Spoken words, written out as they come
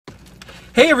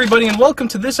Hey everybody, and welcome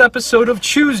to this episode of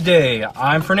Chewsday.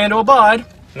 I'm Fernando Abad.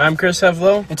 And I'm Chris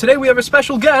Hevlow. And today we have a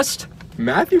special guest,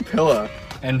 Matthew Pilla.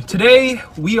 And today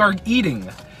we are eating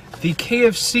the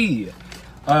KFC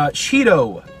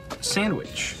Cheeto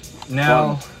Sandwich.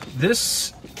 Now,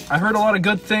 this, I heard a lot of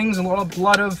good things and a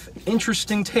lot of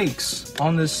interesting takes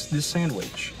on this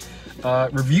sandwich.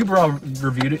 Review Bra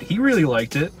reviewed it. He really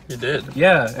liked it. You did.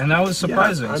 Yeah, and that was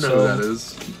surprising. Yeah, I know who that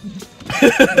is.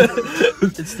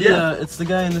 It's the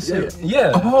guy in the suit.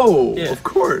 Yeah. Oh, Yeah. of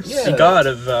course. Yeah. The god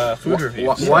of food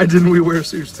reviews. Why didn't we wear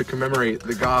suits to commemorate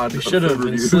the god We of should have food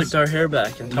been reviews? slicked our hair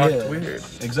back and talked Yeah. weird.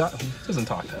 Exactly. He doesn't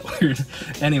talk that weird.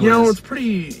 Anyways. You know, it's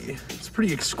pretty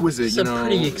exquisite. It's you a know.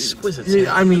 pretty exquisite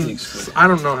Yeah, I mean, exquisite. I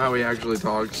don't know how he actually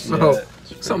talks, so Yeah.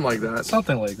 something like that.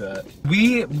 Something like that.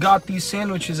 We got these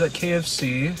sandwiches at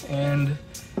KFC, and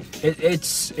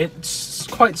it's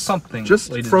quite something. Just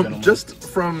ladies and from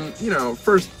gentlemen. you know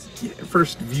first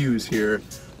views here.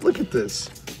 Look at this.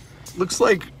 Looks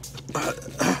like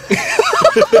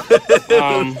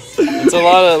It's a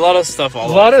lot of stuff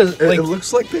all a lot of it, like it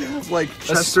looks like they have like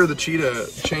Chester the Cheetah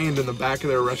chained in the back of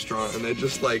their restaurant, and they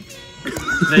just like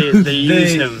They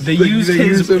use him. They They use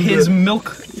use him his to-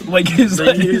 milk, like his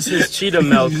They use his Cheeto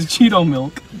milk. his Cheeto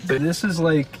milk. This is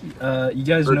like you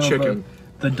guys Or know chicken. about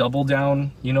the double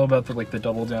down. You know about the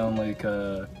double down like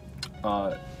the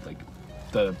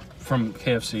from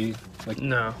KFC like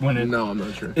No. when it no, I'm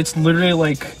not sure. It's literally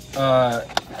like a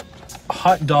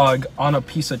hot dog on a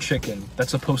piece of chicken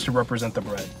that's supposed to represent the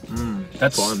bread.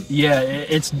 That's fun. Yeah,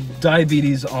 it's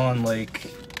diabetes on like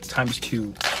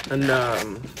 ×2. And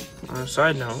on a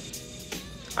side note,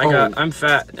 Oh. I'm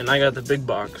fat and I got the big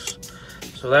box,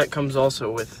 so that comes also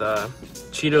with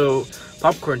Cheeto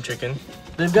popcorn chicken.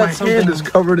 They've got My something. hand is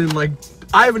covered in like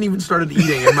I haven't even started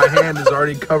eating, and my hand is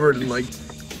already covered in like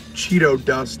Cheeto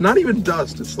dust. Not even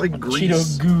dust. It's like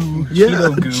grease. Cheeto goo. Yeah,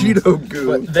 Cheeto goo. Cheeto goo.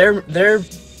 But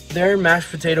their mashed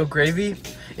potato gravy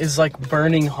is like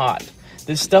burning hot.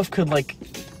 This stuff could like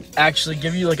actually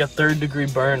give you like a 3rd-degree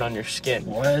burn on your skin.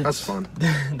 What? That's fun.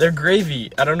 Their gravy,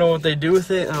 I don't know what they do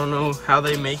with it. I don't know how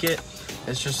they make it.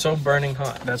 It's just so burning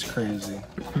hot. That's crazy.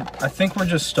 I think we're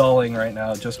just stalling right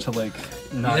now just to like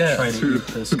not Yeah. try to eat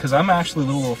this because I'm actually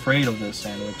a little afraid of this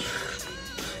sandwich.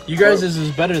 You guys'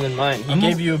 is better than mine. He I'm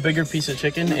gave you a bigger piece of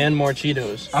chicken and more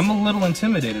Cheetos. I'm a little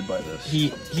intimidated by this.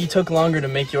 He took longer to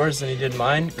make yours than he did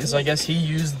mine because I guess he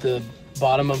used the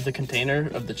bottom of the container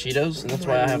of the Cheetos, and that's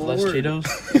why I have less Lord.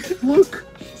 Cheetos. Look,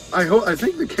 I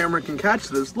think the camera can catch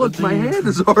this. Look, my hand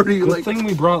is already Good like. thing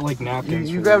we brought like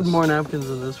napkins. You for grabbed this. more napkins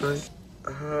than this, right?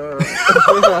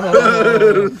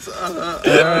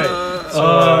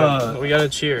 Uh, We gotta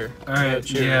cheer. All right.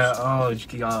 Cheers. Yeah. Oh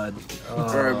God. All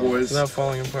right, boys. Without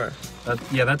falling apart.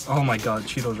 That's. Oh my God.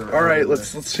 Cheetos are. All right, everywhere.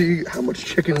 let's see how much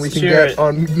chicken we Let's can cheer get it.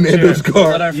 on Nando's Cheer.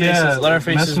 car. Let our faces, let our mess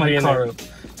faces my be in car there. up.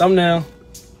 Thumbnail.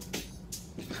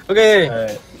 Okay. All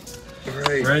right. All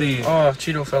right, Ready. Oh,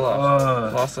 Cheeto fell off.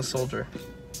 Uh, Lost a soldier.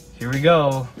 Here we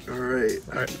go. all right.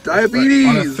 All right. Diabetes.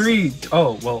 On a 3.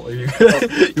 Oh well. You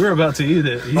were about to eat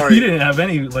it. You, All right. you didn't have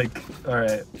any like. All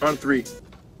right. On 3.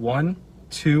 1,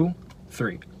 2,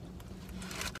 3.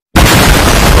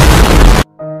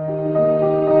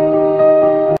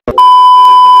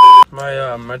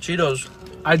 My Cheetos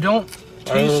I don't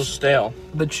are a little taste stale.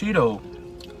 the Cheeto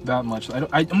that much.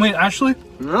 I wait. Actually,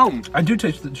 No, I do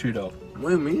taste the Cheeto. what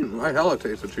do you mean? I hella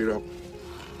taste the Cheeto.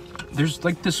 There's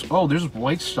like this. Oh, there's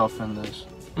white stuff in this.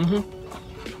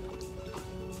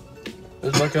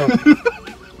 It's like a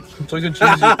it's like a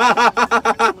cheesy.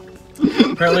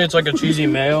 Apparently, it's like a cheesy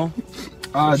mayo.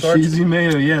 Sort. Cheesy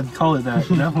mayo. Yeah, call it that.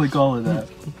 Definitely call it that.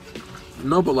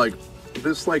 No, but like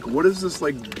this, like what is this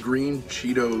like green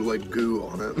Cheeto like goo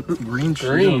on it? Green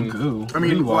Green. Cheeto goo. I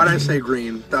mean, why'd I say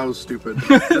green? That was stupid.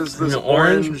 This know,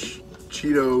 orange orange?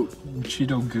 Cheeto.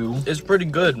 Cheeto goo? It's pretty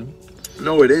good.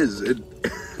 No, it is. It.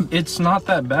 It's not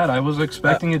that bad. I was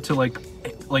expecting it to like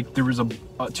there was a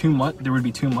too much. There would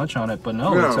be too much on it, but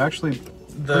no, No. it's actually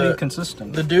pretty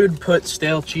consistent. The dude put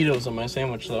stale Cheetos on my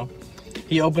sandwich though.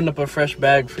 He opened up a fresh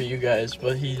bag for you guys,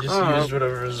 but he just used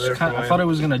whatever was there. I thought it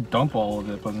was gonna dump all of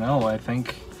it, but no. I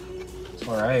think it's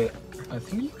all right. I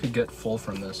think you could get full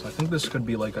from this. I think this could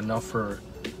be like enough for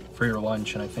your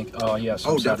lunch, and I think yes,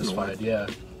 I'm satisfied. Yeah.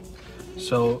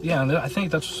 So yeah, and I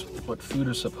think that's what food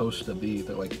is supposed to be.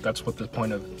 That like that's what the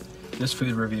point of this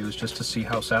food review is, just to see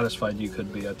how satisfied you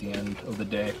could be at the end of the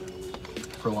day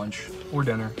for lunch or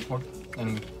dinner or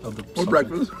any of the Or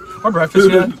breakfast. or breakfast.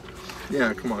 Yeah.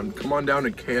 Yeah, come on down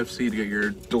to KFC to get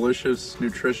your delicious,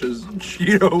 nutritious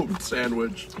Cheeto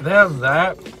sandwich. They have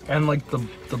that and like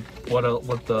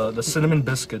the cinnamon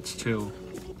biscuits too.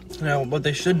 Now, what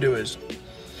they should do is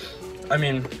I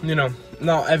mean, you know,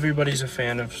 not everybody's a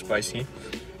fan of spicy,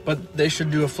 but they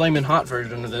should do a flaming hot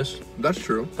version of this. That's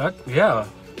true. That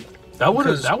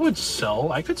would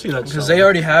sell. I could see that because they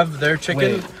already have their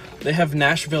chicken. Wait. They have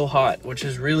Nashville hot, which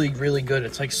is really, really good.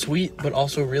 It's like sweet, but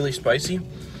also really spicy.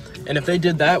 And if they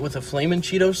did that with a flamin'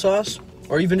 Cheeto sauce,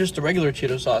 or even just a regular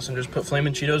Cheeto sauce, and just put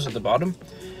flamin' Cheetos at the bottom,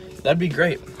 that'd be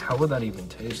great. How would that even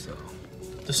taste though?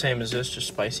 The same as this, just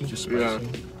spicy. Just spicy. Yeah.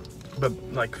 But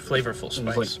like flavorful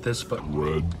spice. It's like this, but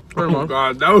red. Oh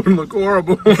god, that would look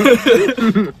horrible.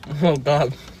 Oh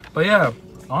god. But yeah,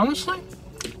 honestly,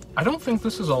 I don't think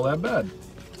this is all that bad.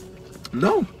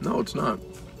 No, it's not.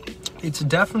 It's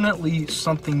definitely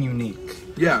something unique.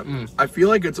 Yeah, I feel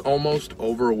like it's almost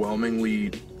overwhelmingly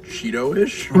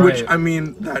Cheeto-ish, Right. which, I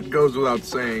mean, that goes without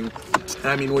saying.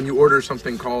 I mean, when you order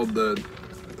something called the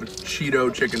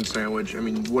Cheeto chicken sandwich, I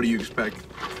mean, what do you expect?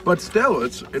 But still,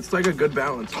 it's like a good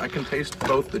balance. I can taste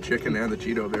both the chicken and the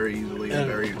Cheeto very easily and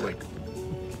very, like,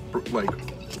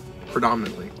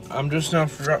 predominantly. I'm just now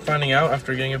finding out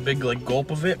after getting a big like gulp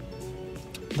of it.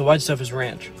 The white stuff is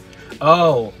ranch.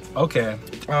 Oh, okay.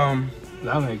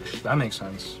 That makes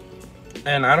sense.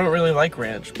 And I don't really like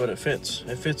ranch, but it fits.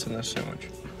 It fits in this sandwich.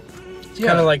 It's Yeah.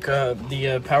 kind of like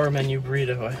the Power Menu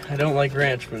burrito. I don't like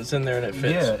ranch, but it's in there and it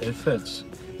fits. Yeah, it fits.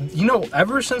 You know,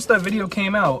 ever since that video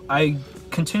came out, I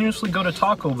continuously go to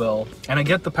Taco Bell and I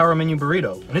get the Power Menu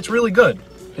burrito, and it's really good.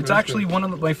 It's actually one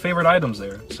of my favorite items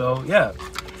there. So yeah,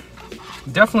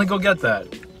 definitely go get that,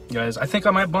 guys. I think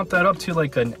I might bump that up to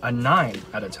like a 9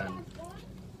 out of 10.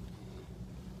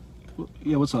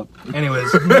 Yeah, what's up? Anyways.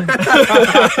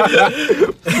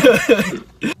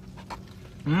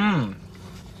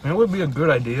 It would be a good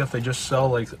idea if they just sell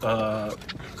like a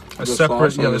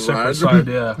separate, sauce on the separate side. side,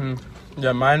 yeah.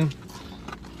 Yeah, mine.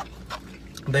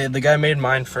 The guy made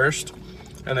mine first,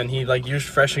 and then he like used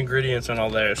fresh ingredients and all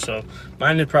theirs. So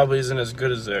mine probably isn't as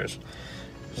good as theirs.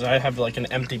 Cause I have like an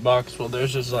empty box. Well,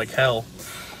 theirs is like hell.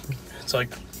 It's like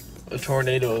a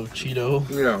tornado of Cheeto.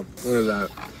 Yeah, look at that.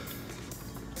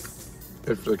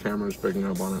 If the camera's picking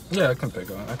up on it. Yeah, I can pick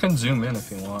on it. I can zoom in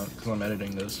if you want, because I'm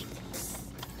editing this.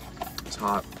 It's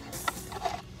hot.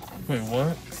 Wait,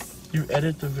 what? You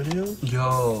edit the video?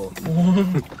 Yo.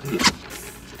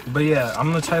 But yeah,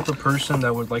 I'm the type of person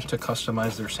that would like to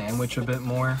customize their sandwich a bit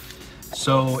more.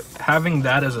 So having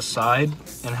that as a side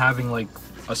and having like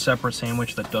a separate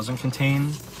sandwich that doesn't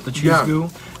contain the cheese goo,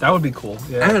 that would be cool.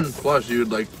 Yeah. And plus, you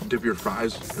would like dip your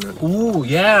fries in it. Ooh,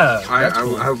 yeah. That's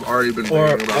cool. I've already been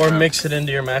thinking about that. Mix it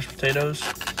into your mashed potatoes.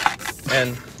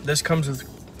 And this comes with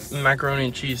macaroni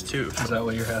and cheese too. Is that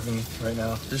what you're having right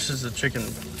now? This is the chicken,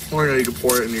 Or you can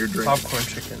pour it into your drink. popcorn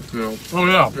chicken. You know. Oh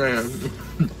yeah. Yeah.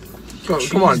 So,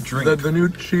 come on, drink. the new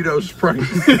Cheeto Sprite.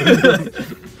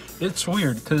 It's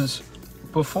weird because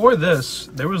before this,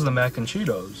 there was the mac and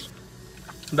Cheetos.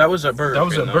 That was at Burger That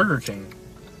was King, at though. Burger King.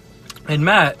 And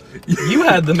Matt, you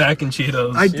had the mac and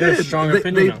Cheetos. I You have a did. strong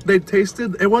opinion They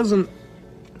tasted. It wasn't.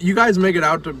 You guys make it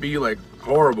out to be like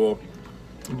horrible,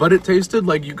 but it tasted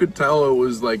like you could tell it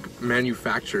was like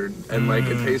manufactured, and like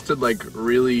it tasted like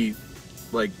really,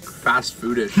 like fast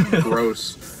foodish, and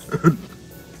gross.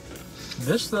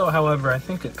 This though, however, I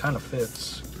think it kind of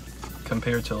fits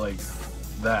compared to like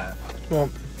that. Well,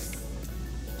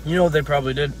 you know what they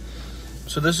probably did?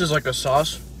 So this is like a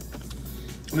sauce.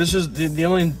 This is the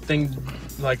only thing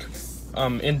like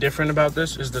indifferent about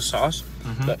this is the sauce.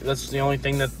 That's the only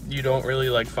thing that you don't really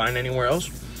like find anywhere else.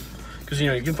 Because you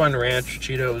know you can find ranch,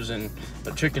 Cheetos, and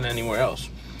chicken anywhere else.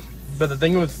 But the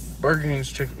thing with Burger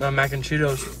King's mac and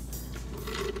Cheetos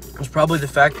was probably the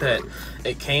fact that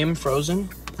it came frozen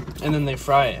and then they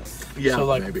fry it. Yeah, so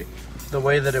like maybe. the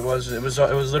way that it was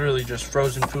literally just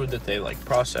frozen food that they like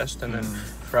processed and then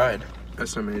fried.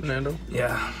 SMH. Fernando?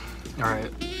 Yeah. All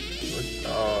right.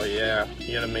 Oh yeah,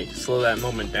 you gotta slow that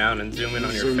moment down and zoom in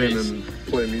on your Zoom in face. and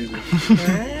play music.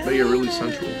 Make it really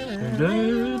sensual.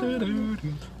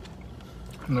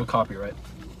 No copyright.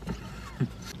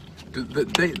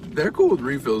 They're cool with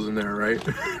refills in there, right?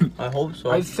 I hope so.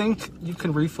 I think you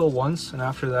can refill once, and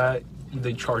after that,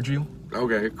 they charge you.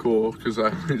 Okay, cool. Because I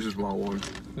just want one.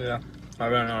 Yeah, I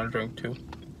ran out of drink too.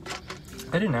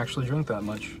 I didn't actually drink that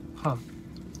much. Huh.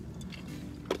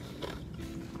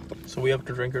 So we have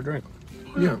to drink our drink.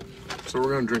 Yeah. So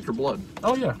we're gonna drink your blood.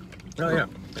 Oh yeah. Oh yeah.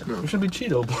 It should be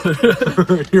Cheeto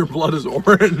blood. Your blood is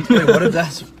orange. Wait, what if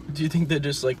that's? Do you think they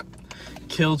just like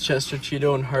kill Chester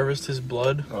Cheeto and harvest his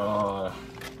blood?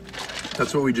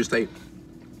 That's what we just ate.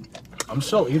 I'm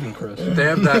still eating, Chris. They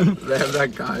have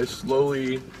that guy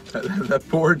slowly. That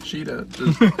poor cheetah.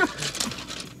 Just,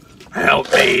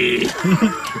 help me.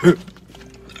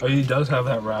 Oh, he does have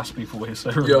that raspy voice.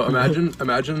 Yo, imagine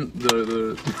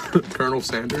the Colonel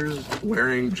Sanders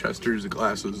wearing Chester's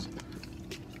glasses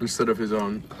instead of his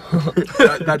own.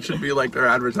 that should be like their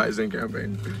advertising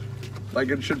campaign. Like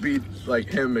it should be like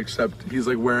him, except he's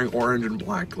like wearing orange and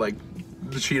black, like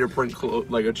the cheetah print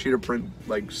like a cheetah print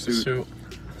like suit.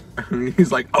 And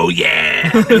he's like, oh yeah,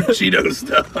 Cheeto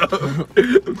stuff.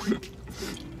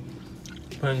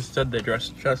 But instead, they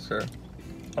dressed Chester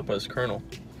up as Colonel.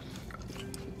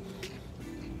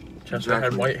 Chester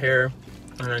had white hair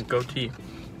and a goatee.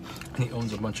 He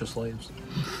owns a bunch of slaves.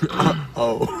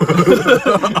 Oh.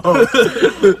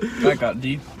 That got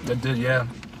deep. That did, yeah.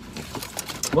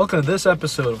 Welcome to this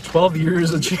episode of 12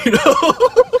 Years of Cheeto.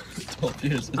 12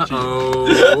 years of Cheeto.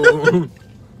 Oh.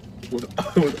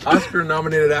 With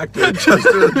Oscar-nominated actor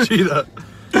Chester the Cheetah.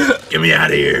 Get me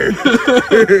out of here.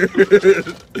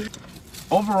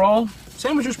 Overall,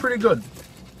 sandwich is pretty good.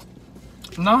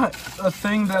 Not a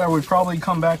thing that I would probably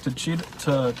come back to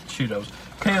Cheetos.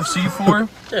 KFC for.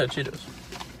 Yeah, Cheetos.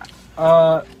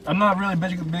 I'm not really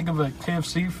big of a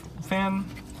KFC fan.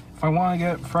 If I want to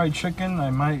get fried chicken, I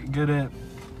might get it.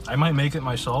 I might make it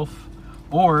myself,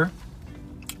 or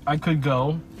I could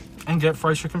go and get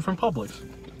fried chicken from Publix.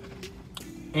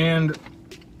 And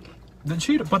the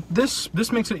Cheeto, but this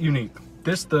makes it unique.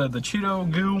 The Cheeto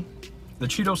goo, the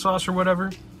Cheeto sauce or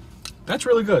whatever, that's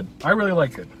really good. I really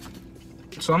like it.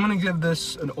 So I'm gonna give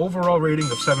this an overall rating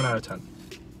of 7 out of 10.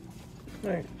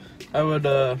 Right. I would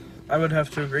have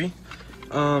to agree.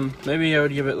 Maybe I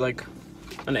would give it like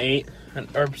an 8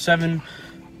 or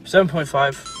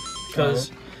 7.5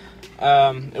 because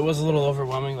it was a little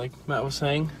overwhelming, like Matt was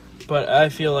saying. But I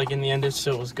feel like in the end it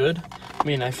still was good. I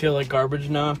mean, I feel like garbage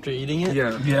now after eating it.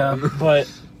 Yeah. But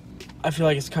I feel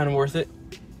like it's kind of worth it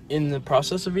in the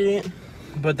process of eating it.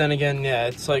 But then again, yeah,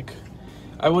 it's like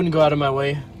I wouldn't go out of my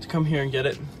way to come here and get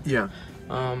it. Yeah.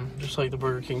 Just like the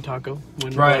Burger King taco.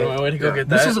 Wouldn't Right. go out of my way to go get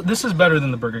that. This is better than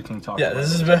the Burger King taco. Yeah,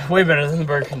 this is way better than the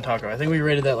Burger King taco. I think we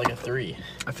rated that like a 3.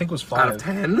 I think it was 5. Out of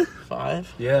 10?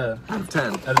 5? Yeah. Out of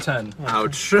 10. Out of 10.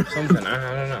 Ouch. Something.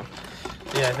 I don't know.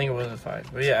 Yeah, I think it was a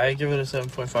 5. But yeah, I give it a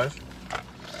 7.5.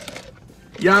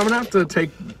 Yeah, I'm gonna have to take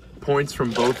points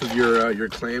from both of your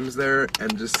claims there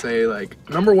and just say, like,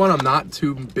 number one, I'm not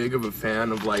too big of a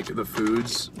fan of like the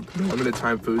limited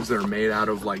time foods that are made out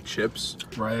of like chips,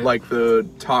 Right. like the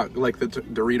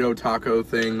Dorito taco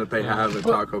thing that they have at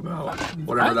Taco Bell,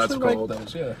 whatever that's called. Like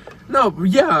those, yeah. No,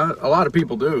 yeah, a lot of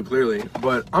people do, clearly,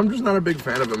 but I'm just not a big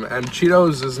fan of them. And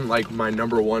Cheetos isn't like my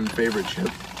number one favorite chip,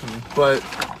 but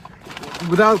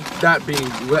with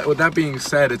that being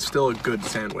said, it's still a good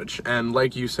sandwich. And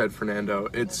like you said, Fernando,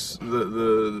 it's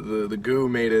the goo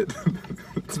made it.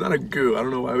 It's not a goo. I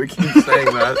don't know why we keep saying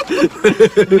that.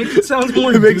 It makes it sound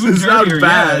more. It makes it sound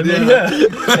bad.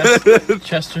 Yeah.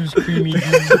 Chester's creamy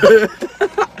goo.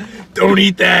 Don't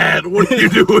eat that. What are you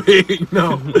doing?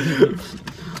 No.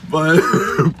 But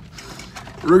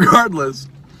regardless,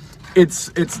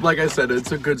 it's like I said,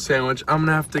 it's a good sandwich. I'm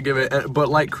gonna have to give it, but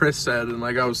like Chris said, and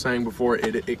like I was saying before,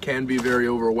 it can be very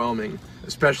overwhelming,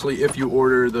 especially if you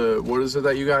order what is it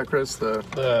that you got, Chris? The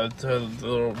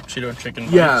little Cheeto chicken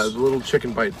bites. Yeah, the little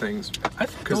chicken bite things. I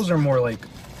think those are more like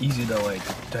easy to like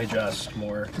digest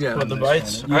more. Yeah. But the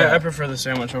bites, I prefer the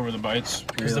sandwich over the bites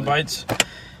because the bites,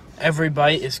 every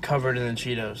bite is covered in the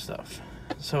Cheeto stuff,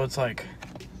 so it's like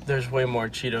there's way more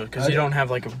Cheetos because you don't have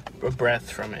like a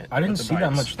breath from it. I didn't see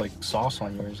that much like sauce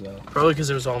on yours though. Probably because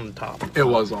it was all on the top. It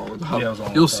was all on top. Yeah, it was all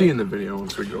on You'll top. see in the video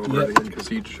once we go over it again because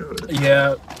he showed it.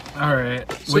 Yeah. All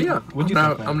right. So yeah, what'd you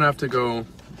I'm think, gonna have to go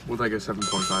with like a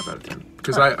 7.5 out of 10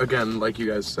 because I, again, like you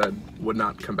guys said, would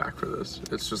not come back for this.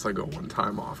 It's just like a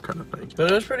one-time off kind of thing.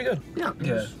 But it was pretty good. Yeah.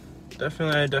 Yeah.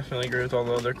 I definitely agree with all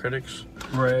the other critics.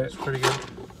 Right. It's pretty good.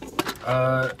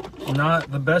 Not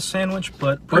the best sandwich,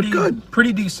 but pretty good.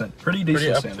 Pretty decent. Pretty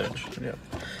decent Up there. sandwich. Yeah.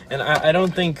 And I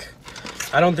don't think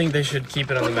they should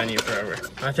keep it on the menu forever.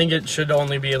 I think it should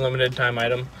only be a limited time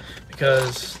item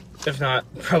because if not,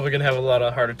 probably gonna have a lot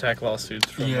of heart attack lawsuits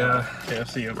from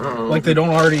KFC. Like they don't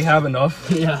already have enough.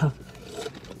 Yeah.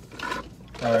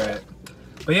 All right.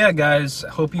 But yeah, guys,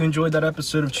 hope you enjoyed that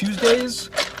episode of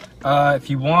Chewsdays. If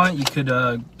you want, you could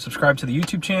subscribe to the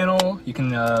YouTube channel. You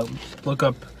can look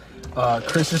up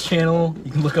Chris's channel.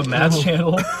 You can look up Matt's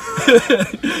channel.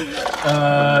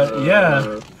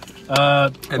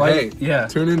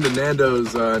 Tune into Nando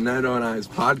and I's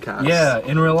podcast. Yeah,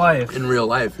 in real life. In real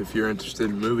life, if you're interested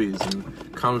in movies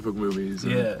and comic book movies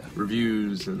and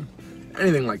reviews and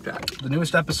anything like that. The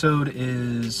newest episode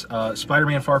is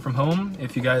Spider-Man Far From Home.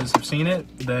 If you guys have seen it,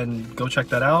 then go check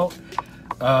that out.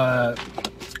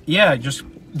 Just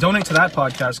donate to that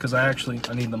podcast because I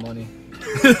need the money.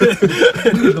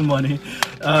 Need the money.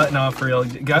 No, for real.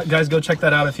 Guys, go check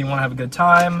that out if you want to have a good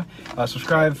time.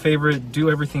 Subscribe, favorite, do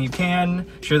everything you can.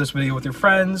 Share this video with your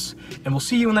friends. And we'll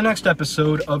see you in the next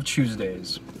episode of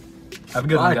Chewsdays. Have a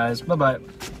good one, guys. Bye-bye.